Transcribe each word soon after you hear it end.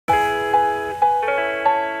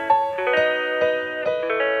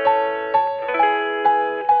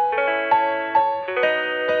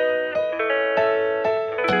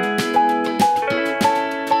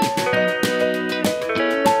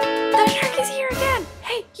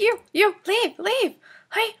you, leave.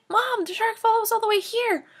 Hey, Mom, the shark follows all the way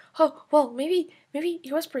here. Oh, well, maybe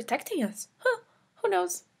he was protecting us. Huh, who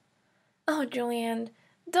knows? Oh, Julian,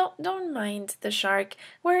 don't mind the shark.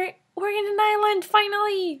 We're in an island,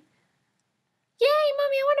 finally. Yay,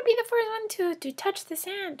 Mommy, I want to be the first one to touch the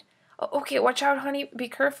sand. Oh, okay, watch out, honey. Be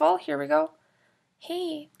careful. Here we go.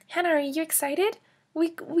 Hey, Hannah, are you excited?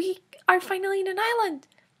 We are finally in an island.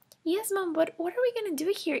 Yes, Mom, but what are we gonna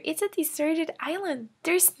do here? It's a deserted island.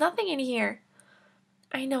 There's nothing in here.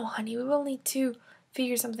 I know, honey. We will need to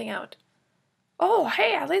figure something out. Oh,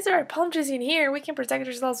 hey, at least there are palm trees in here. We can protect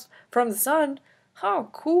ourselves from the sun. How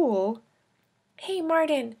cool. Hey,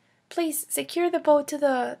 Martin, please secure the boat to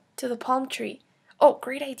the palm tree. Oh,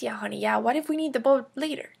 great idea, honey. Yeah, what if we need the boat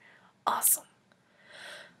later? Awesome.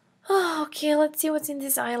 Oh, okay, let's see what's in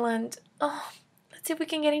this island. Oh, let's see if we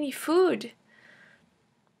can get any food.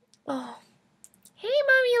 Oh. Hey,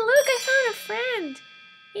 Mommy, look, I found a friend.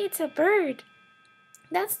 It's a bird.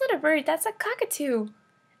 That's not a bird, that's a cockatoo.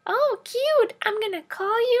 Oh, cute. I'm gonna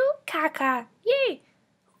call you Kaka. Yay.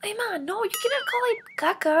 Emma, no, you cannot call it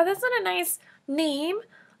Kaka. That's not a nice name.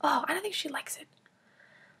 Oh, I don't think she likes it.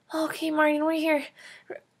 Okay, Martin, we're here.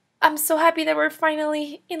 I'm so happy that we're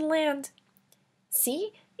finally in land.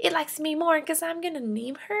 See? It likes me more because I'm gonna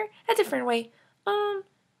name her a different way.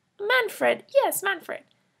 Manfred. Yes, Manfred.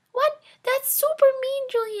 What? That's super mean,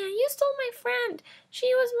 Julian. You stole my friend.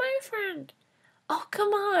 She was my friend. Oh, come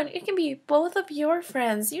on. It can be both of your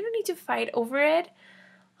friends. You don't need to fight over it.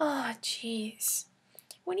 Oh, jeez.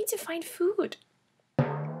 We need to find food.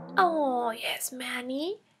 Oh, yes,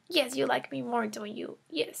 Manny. Yes, you like me more, don't you?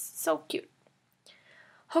 Yes, so cute.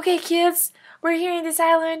 Okay, kids, we're here in this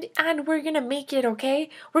island and we're gonna make it, okay?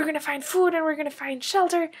 We're gonna find food and we're gonna find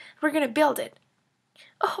shelter. We're gonna build it.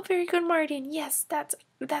 Oh, very good, Martin. Yes,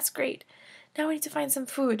 that's great. Now we need to find some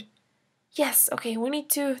food. Yes, okay, we need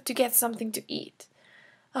to get something to eat.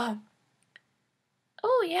 Oh,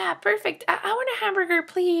 yeah, perfect. I want a hamburger,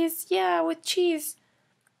 please. Yeah, with cheese.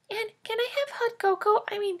 And can I have hot cocoa?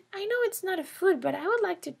 I mean, I know it's not a food, but I would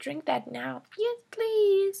like to drink that now. Yes,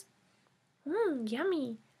 please.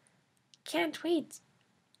 Yummy. Can't wait.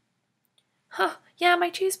 Huh, yeah, my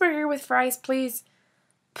cheeseburger with fries, please.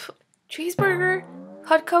 Cheeseburger?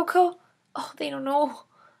 Hot cocoa? Oh, they don't know.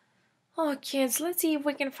 Oh, kids, let's see if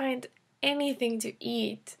we can find anything to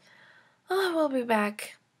eat. Oh, we'll be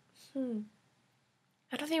back.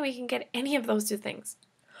 I don't think we can get any of those two things.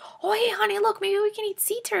 Oh, hey, honey, look, maybe we can eat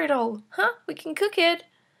sea turtle. Huh? We can cook it.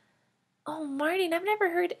 Oh, Martin, I've never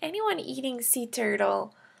heard anyone eating sea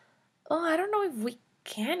turtle. Oh, I don't know if we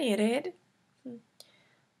can eat it.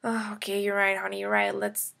 Oh, okay, you're right, honey, you're right.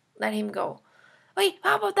 Let's let him go. Wait,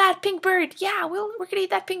 how about that pink bird? Yeah, we're gonna eat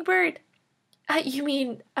that pink bird. You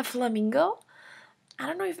mean a flamingo? I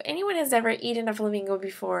don't know if anyone has ever eaten a flamingo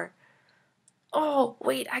before. Oh,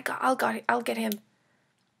 wait, I'll get him.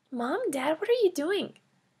 Mom, Dad, what are you doing?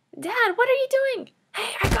 Dad, what are you doing?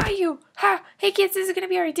 Hey, I got you. Ha! Hey, kids, this is gonna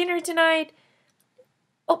be our dinner tonight.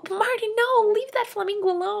 Oh, Martin, no, leave that flamingo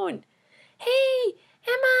alone. Hey,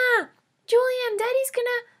 Emma, Julian, Daddy's gonna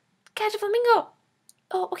catch a flamingo.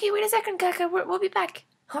 Oh, okay, wait a second, Kaka. We'll be back.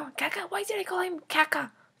 Oh, Kaka, why did I call him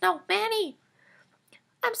Kaka? No, Manny.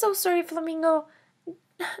 I'm so sorry, Flamingo.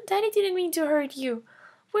 Daddy didn't mean to hurt you.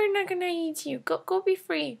 We're not gonna eat you. Go be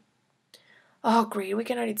free. Oh, great. We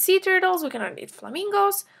cannot eat sea turtles. We cannot eat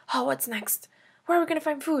flamingos. Oh, what's next? Where are we gonna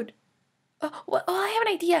find food? Oh, I have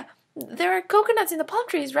an idea. There are coconuts in the palm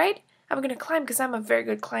trees, right? I'm gonna climb because I'm a very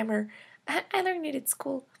good climber. I learned it in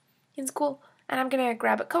school. And I'm gonna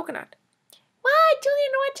grab a coconut. What?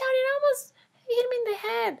 Julian, watch out. It almost hit me in the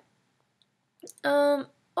head.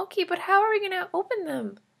 Okay, but how are we gonna open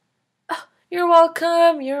them? Oh, you're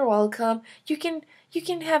welcome. You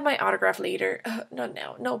can have my autograph later. Not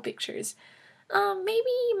now. No pictures.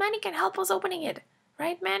 Maybe Manny can help us opening it.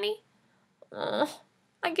 Right, Manny?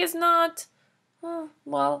 I guess not.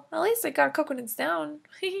 Well, at least I got coconuts down.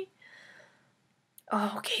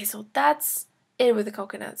 Okay, so that's it with the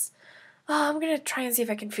coconuts. I'm gonna try and see if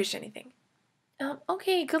I can fish anything.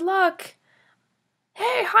 Okay, good luck.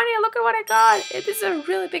 Hey, honey, look at what I got. This is a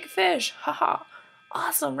really big fish. Haha.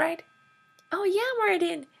 Awesome, right? Oh, yeah,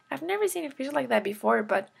 Martin. I've never seen a fish like that before,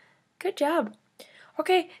 but good job.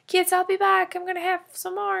 Okay, kids, I'll be back. I'm gonna have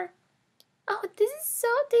some more. Oh, this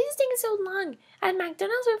thing is so long. At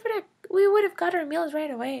McDonald's, we would have got our meals right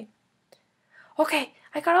away. Okay,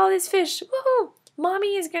 I got all this fish. Woohoo!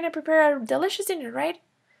 Mommy is gonna prepare a delicious dinner, right?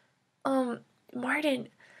 Martin,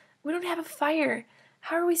 we don't have a fire.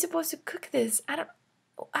 How are we supposed to cook this? I don't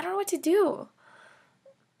know what to do.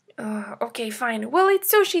 Okay, fine. We'll eat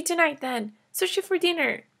sushi tonight then. Sushi for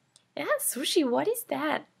dinner. Yeah, sushi, what is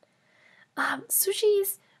that?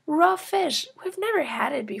 Sushi's raw fish. We've never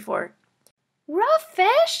had it before. Raw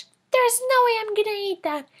fish? There's no way I'm gonna eat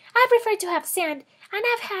that. I prefer to have sand, and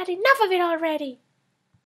I've had enough of it already.